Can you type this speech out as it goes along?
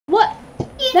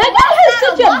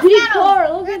a big car.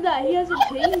 Look at that. He has a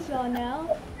chainsaw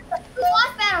now. Two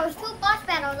boss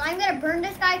battles. I'm gonna burn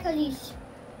this guy because he's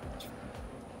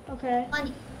okay.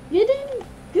 funny. Get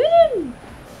in.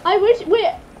 I wish.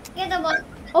 Wait. Get the boss.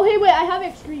 Oh hey, wait. I have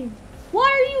extreme. Why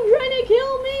are you trying to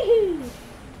kill me?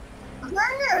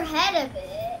 Burn your head a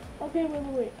bit. Okay,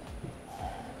 wait.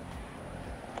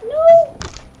 No.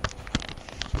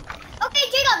 Okay,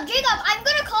 Jacob. I'm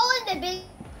gonna call in the big.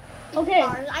 Okay.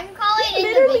 Cars. I'm calling He in the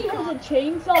literally big has car. a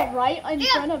chainsaw right in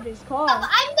front of his car.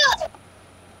 I'm gonna.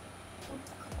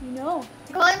 You know.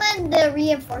 Calling in the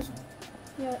reinforcement.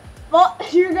 Yeah. Oh,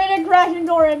 you're gonna crash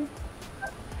into him.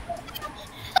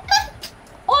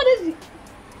 Oh, this.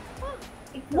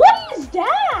 What is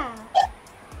that?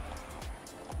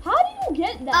 How do you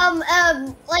get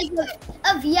that? Like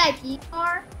a VIP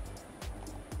car.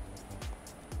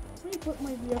 Let me put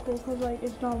my vehicle because like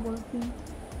it's not working.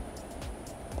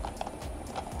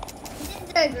 This is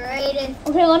the greatest.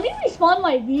 Okay, let me respawn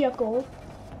my vehicle.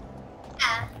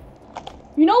 Yeah.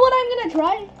 You know what I'm gonna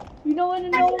try? You know what I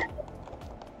know?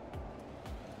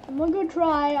 I'm gonna go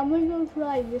try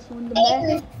this one. The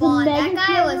mega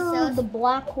guy was killer, so the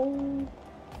black hole.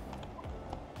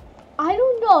 I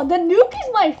don't know. The nuke is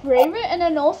my favorite, and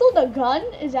then also the gun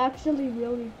is actually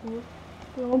really cool.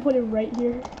 So I'm gonna put it right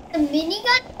here. The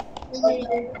minigun.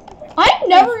 I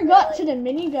never got to the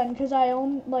minigun because I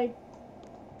own like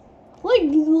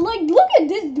look at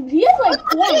this dude. He has like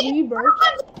 4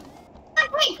 rebirths.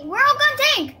 Railgun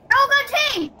tank.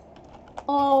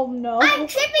 Oh no. I'm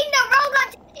tripping the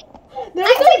railgun tank. There's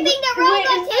I'm tripping the railgun wait, is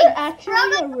tank. there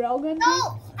actually a railgun tank?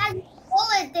 No, has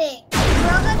bullet thing.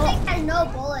 Railgun tank has no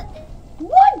bullet thing.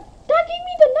 What? That gave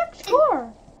me the next car.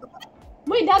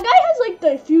 Wait, that guy has like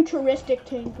the futuristic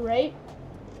tank, right?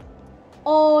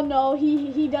 Oh no,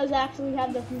 he does actually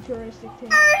have the futuristic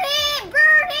tank.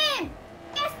 Burn him!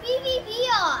 Yes, PvP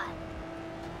on.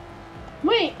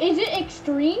 Wait, is it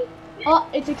extreme? Oh,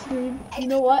 it's extreme. You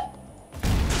know what?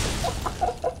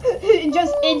 It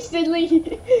just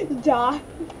instantly die.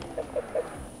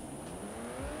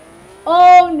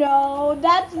 Oh no,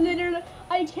 that's literally.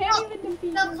 I can't even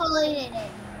defeat No him. calling it in.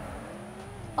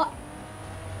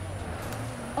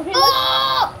 Okay,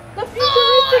 Oh! the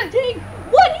futuristic tank.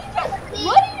 What? He just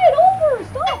running it over.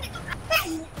 Stop.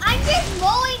 I'm just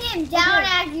mowing him down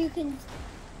as you can.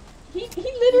 He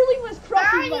literally was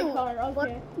crushing Where are my you? car.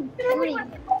 Okay.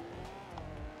 What?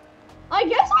 I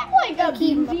guess I'm like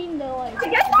abusing the like the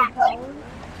power.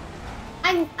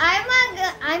 I'm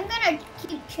gonna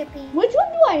keep chipping. Which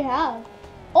one do I have?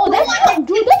 Oh, that's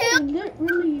dude. That's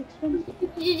really expensive.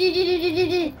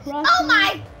 Oh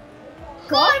my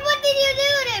God! What did you do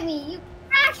to me? You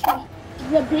crashed me.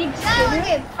 The big That would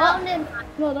spinner. get pounded.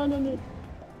 No.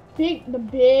 The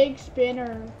big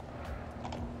spinner.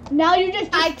 Now you just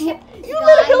you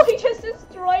literally just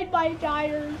destroyed my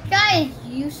tires. Guy is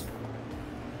useful.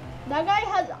 That guy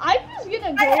has. I'm just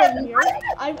gonna go in here.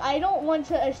 I don't want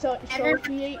to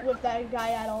associate with that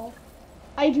guy at all.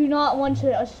 I do not want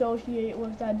to associate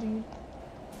with that dude.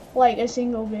 Like a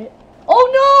single bit. Oh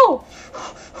no!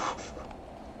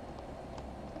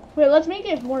 Wait, let's make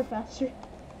it more faster.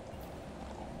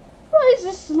 Bro, it's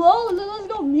just slow. Let's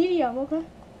go medium, okay?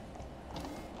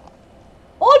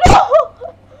 Oh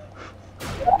no!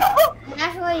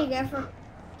 That's what you get for.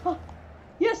 Oh,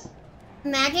 yes.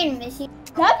 Imagine missing.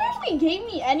 That actually gave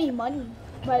me any money,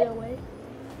 by the way.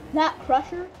 That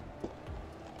crusher.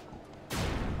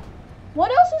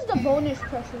 What else is the bonus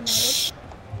crusher mode?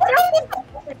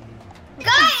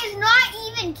 Guy is not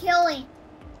even killing.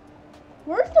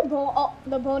 Where's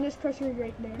the bonus crusher is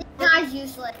right there. This guy's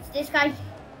useless. This guy's.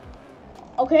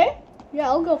 Okay. Yeah,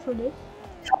 I'll go for this.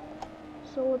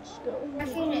 So let's go.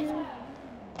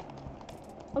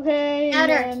 Okay.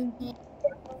 And then...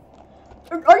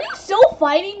 Are you still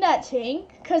fighting that tank?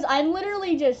 Cause I'm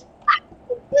literally just.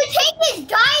 The tank is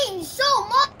dying so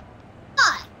much.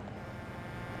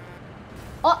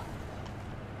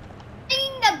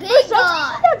 The big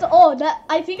guy. That's that.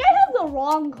 I think I have the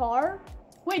wrong car.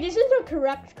 Wait, this is the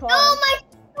correct car. No, my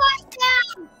car's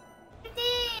down.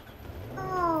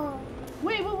 Oh.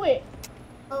 Wait.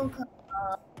 Oh God.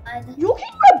 You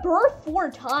can rebirth 4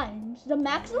 times. The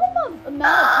maximum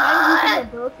amount of times you can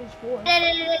rebirth is 4.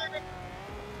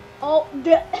 Oh,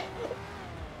 this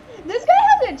guy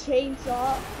has a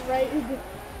chainsaw, right?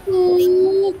 He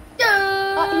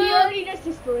already just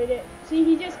destroyed it. See,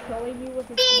 he's just killing you with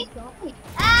his chainsaw.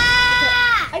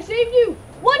 Ah! Okay. I saved you.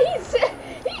 What? He's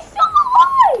still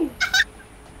alive.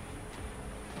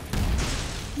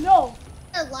 No.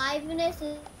 Aliveness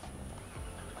is.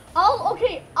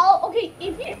 Okay.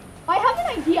 If you, I have an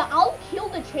idea. I'll kill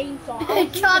the chainsaw.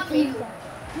 Chop you.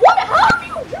 What? How are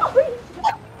you doing?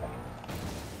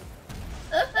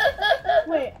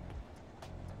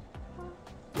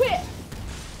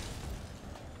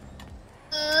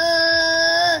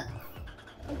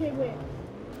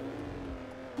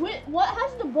 What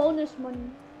has the bonus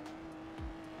money?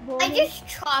 Bonus? I just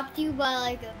chopped you by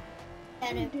like a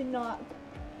I did not.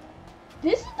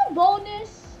 This is the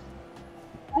bonus.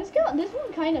 This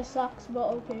one kind of sucks, but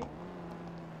okay.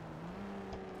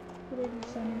 Put it in the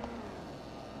center.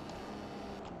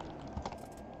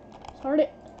 Start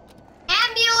it.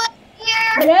 Ambulance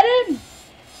here. Get him.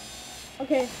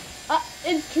 Okay.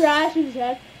 It's trash and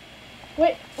check.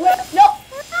 Wait, no.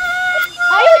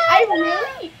 I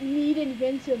really need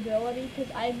invincibility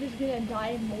because I'm just gonna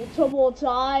die multiple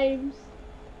times.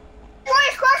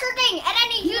 Destroy crusher thing, and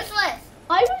then he's useless.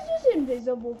 I was just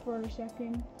invisible for a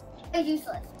second. He's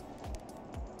useless.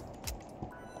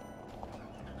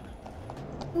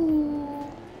 Ooh.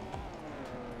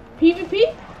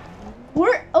 PvP?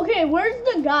 Where's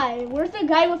the guy? Where's the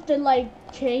guy with the like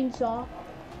chainsaw?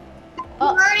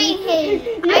 Burning him.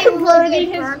 You're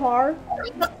burning his car.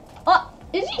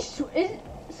 Is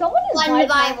someone is one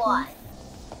by one?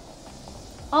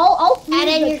 I'll fuse and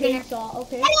then the you're chainsaw,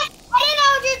 okay? And then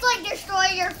I'll just like destroy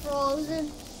your frozen.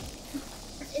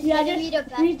 Yeah,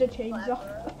 just freeze the chainsaw.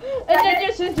 And then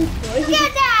just destroy it. Look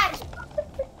at that!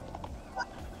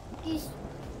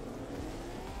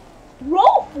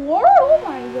 Row 4? Oh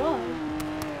my god.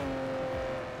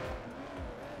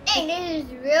 Dang, this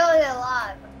is really a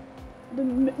lot. The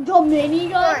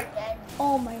minigun?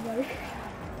 Oh my god.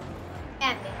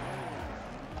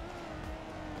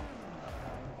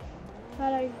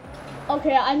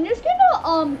 Okay, I'm just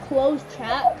gonna close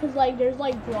chat because like there's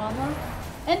like drama,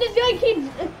 and this guy keeps.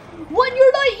 What?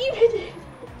 You're not even.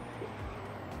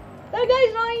 That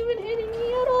guy's not even hitting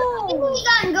me at all.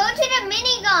 Minigun, go to the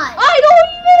minigun. I don't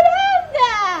even have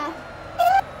that.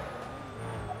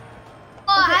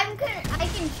 Oh, okay. I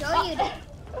can show you that.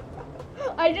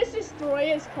 I just destroy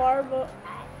his car, but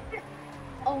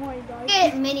oh my god.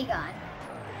 Get minigun.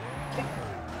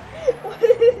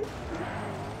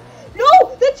 No,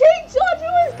 the chainsaw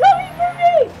dude is coming for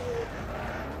me.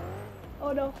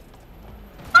 Oh no.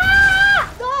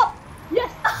 Ah! Stop! Yes.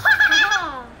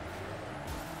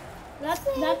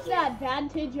 That's the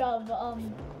advantage of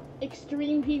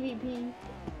extreme PvP.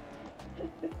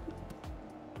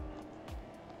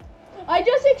 I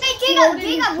just exploded.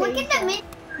 Hey, Jacob, look at the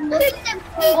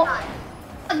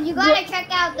minigun. You gotta check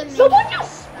out the minigun. Someone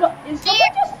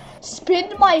just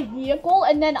spinned my vehicle,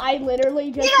 and then I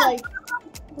literally just Jacob, like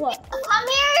what? Come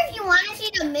here if you want to see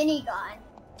the minigun.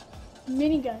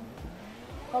 Minigun.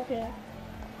 Okay.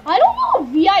 I don't know if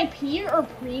VIP or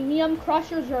premium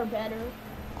crushers are better.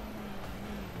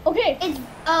 Okay. It's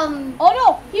Oh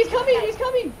no, he's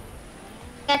coming.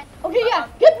 Okay, yeah.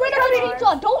 Get rid of the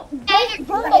chainsaw. Don't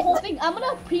burn the whole thing. I'm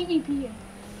gonna PvP him.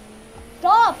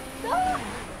 Stop.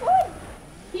 What?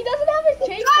 He doesn't have his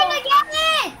chainsaw. He's trying to get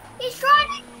it. He's trying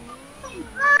to get it.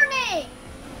 Burning.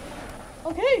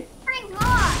 Okay. Burning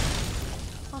hot.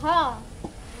 Haha.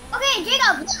 Okay,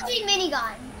 Jacob, let's see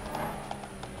minigun.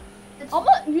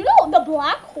 You know, the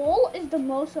black hole is the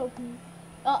most OP.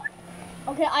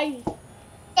 Okay,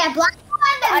 Yeah, black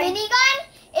hole and the minigun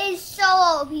is so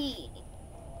OP.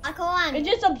 Black hole and it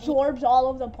just absorbs all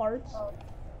of the parts.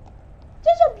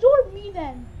 Just absorb me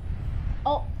then.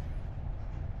 Oh.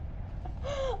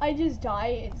 I just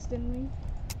die instantly.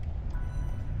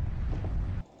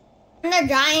 And the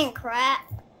giant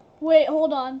crap. Wait,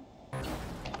 hold on.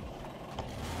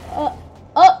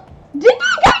 Did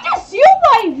that guy just steal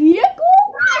my vehicle?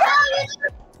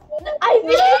 I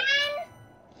think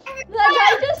that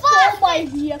guy just stole my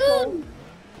vehicle.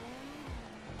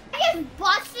 I just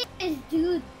busted this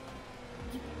dude.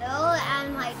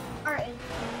 And my car is.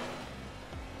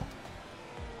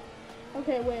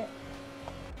 Okay, wait.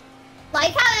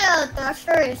 Like how the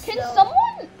thresher is. Can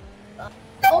someone?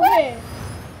 Okay.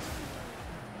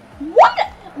 What?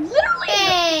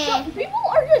 Literally, people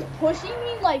are just pushing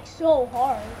me like so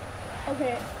hard.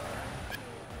 Okay.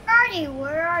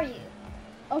 Where are you?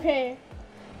 Okay.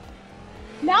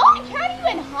 Now I can't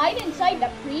even hide inside the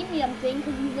premium thing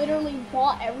because you literally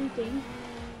bought everything.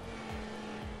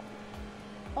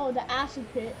 Oh, the acid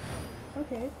pit.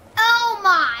 Okay. Oh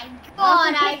my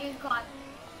god, I just got.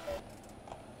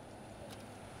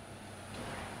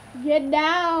 Get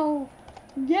down.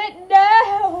 Get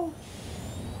down.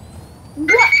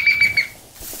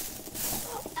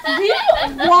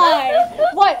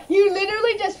 What? Why? You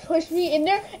literally just pushed me in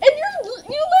there, and you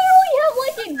literally have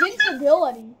like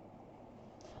invincibility.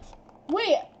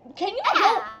 Wait, can you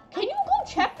go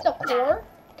check the core?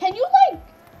 Can you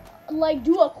like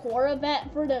do a core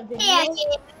event for the video? Yeah.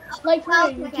 Like for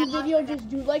a YouTube video, just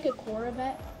do like a core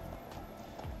event.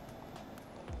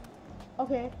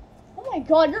 Okay. Oh my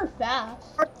god, you're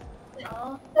fast.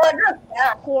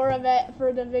 Core event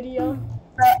for the video.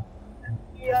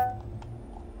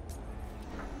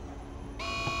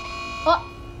 Oh.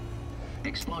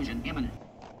 Explosion imminent.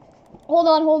 Hold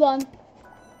on.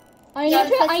 I need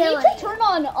to turn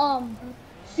on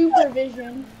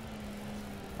supervision.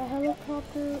 A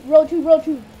helicopter. Row 2. Row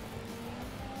 2.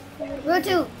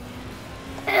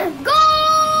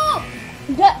 Go!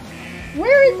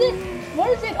 Where is it?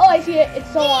 Where is it? Oh, I see it.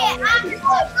 It's so long.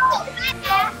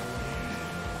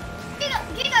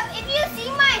 Jacob, if you see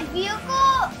my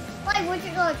vehicle, like what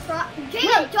you gonna try?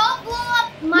 Jacob, don't blow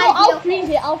up my vehicle. I'll freeze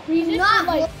it. I'll freeze it.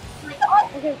 Like,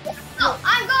 okay. No,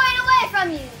 I'm going away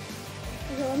from you.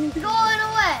 Okay, let me going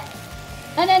away.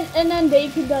 And then the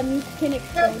nuke can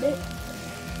explode it.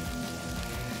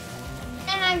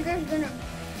 And I'm just gonna.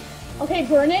 Okay,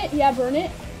 burn it. Yeah, burn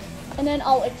it. And then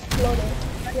I'll explode it.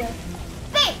 Yeah.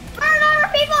 Hey, burn other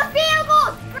people's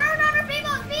vehicles! Burn other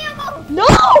people's vehicles! No!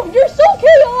 You're so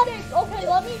chaotic! Okay,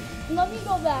 let me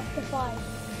go back to 5.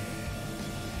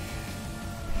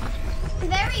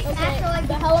 Very fast, okay, so like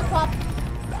the helicopter.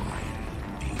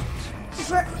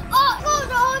 Oh,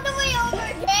 go all the way over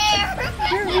there!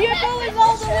 Your vehicle is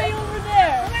all the way over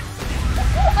there!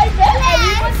 I bet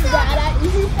everyone's mad at you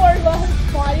for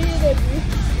spotting it at you.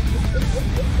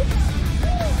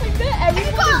 I bet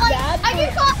everyone's mad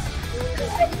for...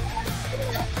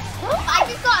 I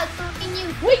just got something new.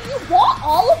 Wait, you bought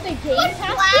all of the game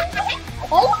passes?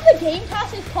 All of the game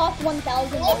passes cost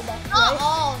 1,000 Robux, right? Not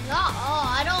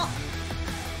all.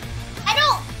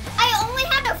 I only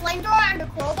have the flamethrower and the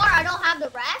crowbar. I don't have the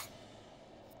rest.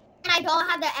 And I don't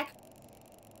have the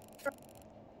extra.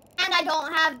 And I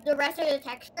don't have the rest of the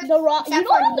textures. You don't have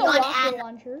the rocket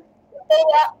launcher.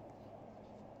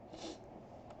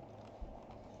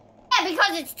 Yeah,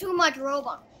 because it's too much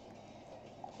Robux.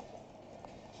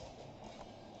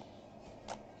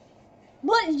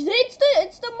 But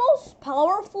it's the most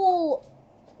powerful,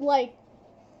 like.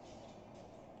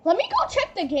 Let me go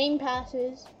check the game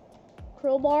passes.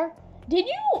 Crowbar. Did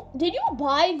you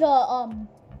buy the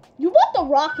you bought the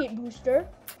rocket booster?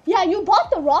 Yeah, you bought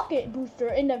the rocket booster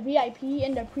in the VIP,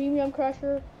 in the premium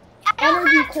crusher,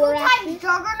 energy core access.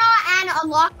 Juggernaut and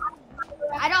unlock.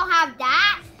 I don't have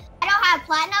that. I don't have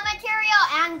platinum material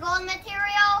and gold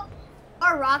material,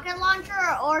 or rocket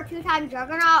launcher, or 2x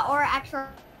Juggernaut, or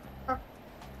extra.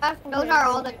 Those are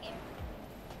all the games.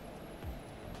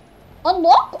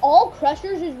 Unlock all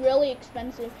crushers is really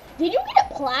expensive. Did you get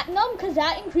a platinum? Because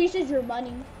that increases your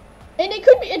money. And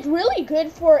it's really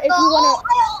good for if you want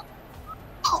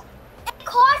to. It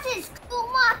costs too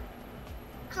much.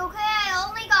 Okay, I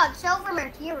only got silver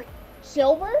material.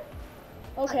 Silver?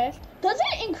 Okay. Does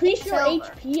it increase your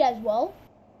HP as well?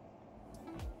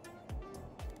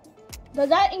 Does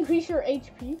that increase your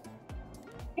HP?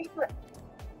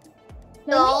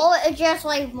 No, it's just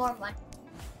like more money.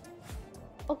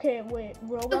 Okay, wait,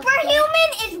 Roblox.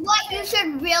 Superhuman is what you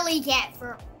should really get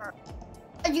for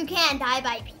because you can't die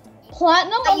by PvP.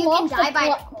 Platinum unlocks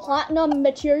the platinum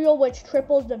material, which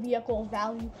triples the vehicle's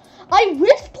value. I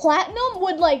wish platinum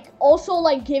would also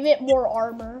give it more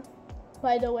armor.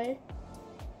 By the way,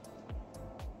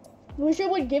 wish it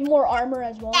would give more armor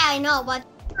as well. Yeah, I know, but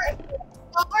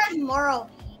silver is more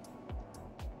OP.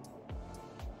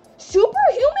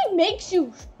 Superhuman makes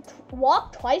you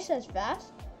walk twice as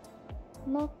fast.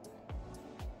 No.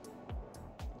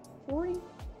 40?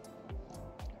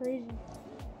 Crazy.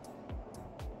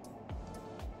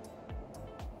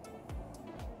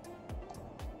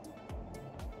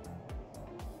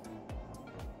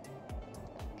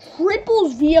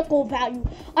 Triples vehicle value.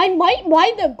 I might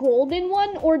buy the golden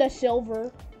one or the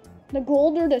silver. The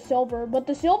gold or the silver, but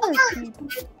the silver is cheap.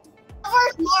 Silver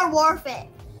is more worth it.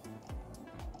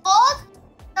 Gold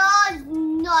does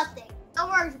nothing.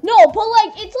 No, but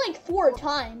it's 4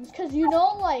 times, cause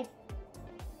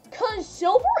cause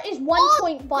silver is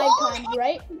 1.5 times,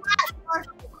 right?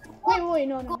 Wait,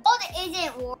 no. Gold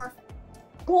isn't worth it.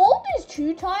 Gold is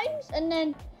 2 times, and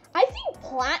then I think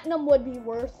platinum would be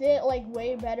worth it,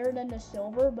 way better than the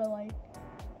silver, but I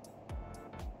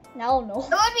don't know. It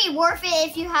would be worth it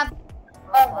if you have.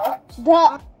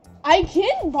 I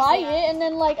can buy it, and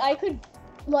then I could.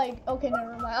 Okay,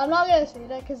 never mind. I'm not gonna say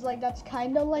that because that's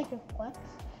kind of like a flex.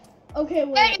 Okay,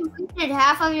 wait. You already spent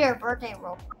half of your birthday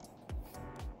Robux.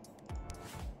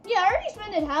 Yeah, I already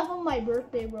spent half of my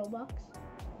birthday Robux.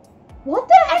 What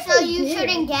the heck? So you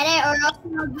shouldn't get it, or else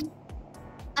you'll be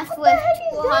left with What the heck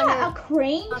is that? A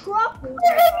crane truck?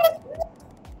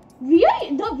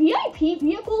 The VIP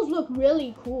vehicles look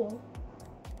really cool.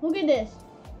 Look at this.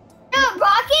 The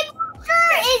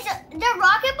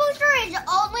rocket booster is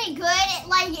only good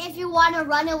if you want to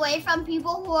run away from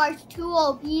people who are too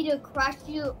OP to crush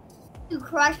you You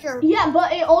crush your. Yeah,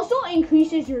 but it also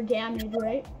increases your damage,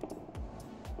 right?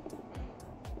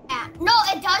 Yeah. No,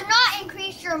 it does not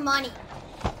increase your money.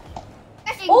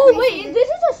 Oh wait, this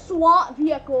is a SWAT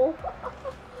vehicle.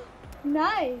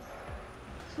 Nice.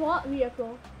 SWAT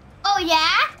vehicle. Oh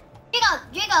yeah?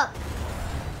 Jacob.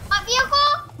 SWAT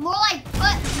vehicle? More like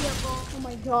foot vehicle. Oh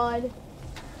my god.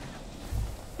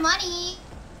 Money.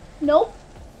 Nope.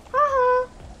 Haha.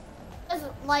 Just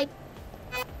like.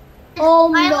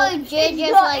 Oh I no. legit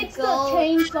just It's go. the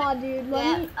chainsaw, dude.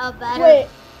 Let me. A better. Wait.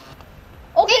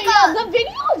 Okay, Jacob. yeah, the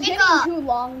video is Jacob. getting too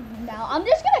long now. I'm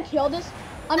just gonna kill this.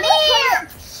 I'm gonna try to.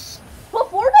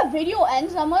 Before the video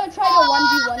ends, I'm gonna try to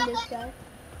 1v1 this guy.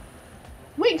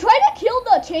 Wait, try to kill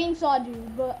the chainsaw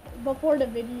dude, but before the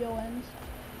video ends.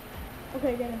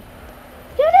 Okay, get him.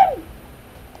 Get him!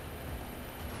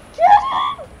 Get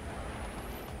him!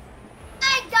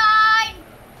 I died.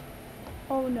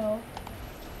 Oh no.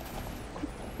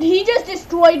 He just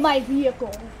destroyed my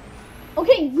vehicle.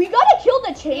 Okay, we gotta kill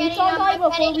the chainsaw guy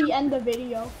before we end the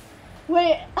video.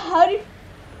 Wait, how do you...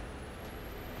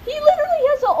 He literally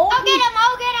has an OP. I'll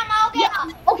get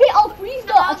him. Okay, I'll freeze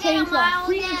the I'll get him, chainsaw. I'll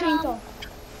Freeze the get him. chainsaw.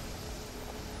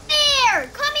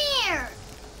 Come here.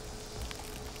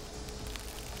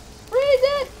 Freeze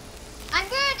it! I'm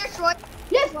gonna destroy.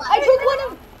 Yes, I took one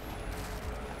of...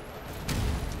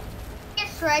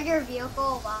 Shred your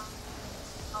vehicle.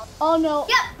 Oh no.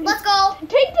 Yep, let's go.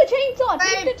 Take the chainsaw.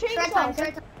 Shred, Take the chainsaw.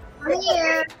 shred time. Come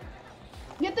here.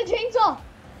 Get the chainsaw.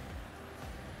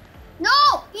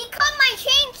 No, he cut my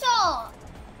chainsaw.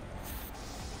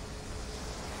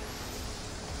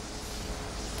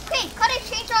 Okay, cut his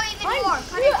chainsaw even more.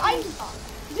 I'm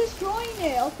destroying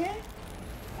it, okay?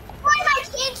 Destroy my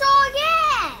chainsaw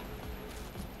again.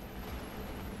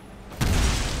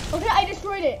 Okay, I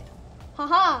destroyed it.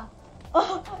 Haha.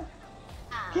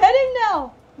 Get him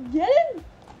now. Get him.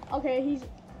 Okay, he's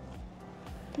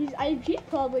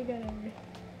probably gonna.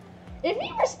 If he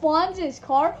respawns his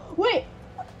car, wait.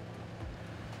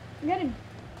 Get him.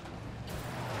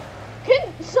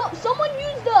 Can someone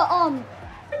use the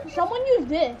someone use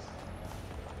this?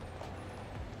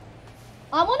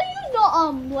 I want to use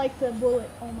the like the bullet.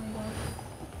 Oh my god.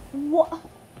 What?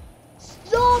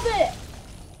 Stop it.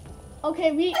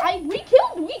 Okay, we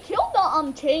killed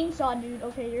the chainsaw dude.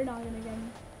 Okay, you're not gonna get me.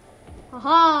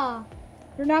 Haha.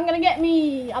 You're not gonna get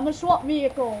me. I'm a SWAT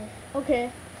vehicle. Okay.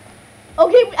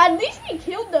 Okay, at least we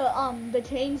killed the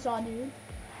chainsaw dude.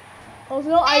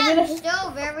 Also, I'm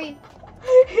still very.